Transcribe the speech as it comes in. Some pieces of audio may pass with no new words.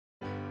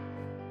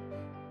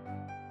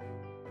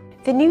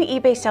The new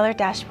eBay Seller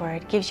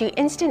Dashboard gives you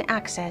instant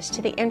access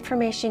to the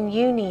information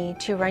you need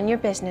to run your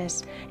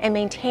business and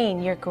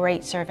maintain your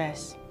great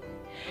service.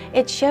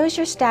 It shows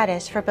your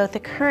status for both the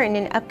current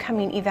and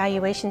upcoming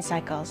evaluation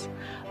cycles,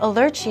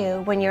 alerts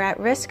you when you're at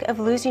risk of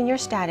losing your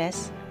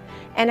status,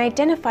 and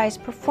identifies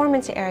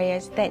performance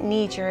areas that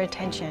need your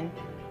attention.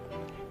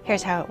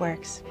 Here's how it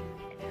works.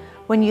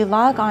 When you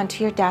log on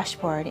to your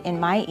dashboard in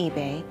My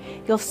eBay,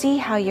 you'll see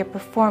how you're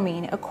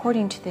performing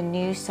according to the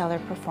new seller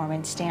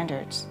performance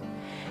standards.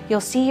 You'll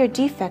see your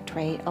defect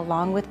rate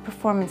along with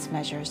performance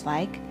measures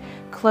like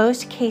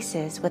closed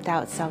cases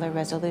without seller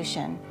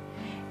resolution.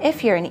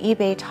 If you're an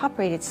eBay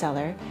top-rated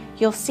seller,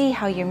 you'll see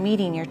how you're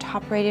meeting your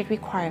top-rated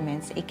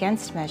requirements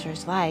against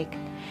measures like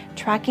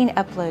tracking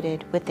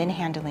uploaded within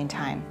handling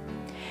time.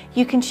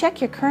 You can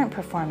check your current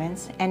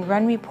performance and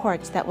run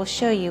reports that will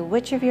show you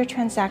which of your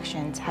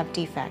transactions have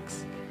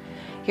defects.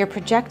 Your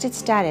projected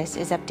status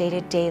is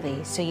updated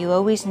daily, so you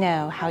always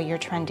know how you're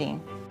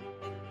trending.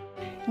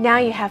 Now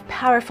you have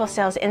powerful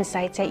sales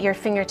insights at your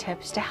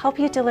fingertips to help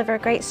you deliver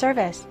great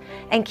service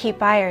and keep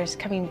buyers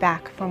coming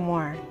back for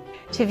more.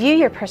 To view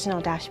your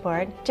personal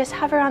dashboard, just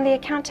hover on the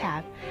Account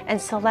tab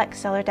and select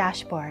Seller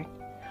Dashboard,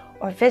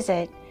 or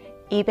visit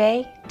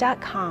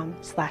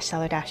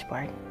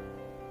ebay.com/sellerdashboard.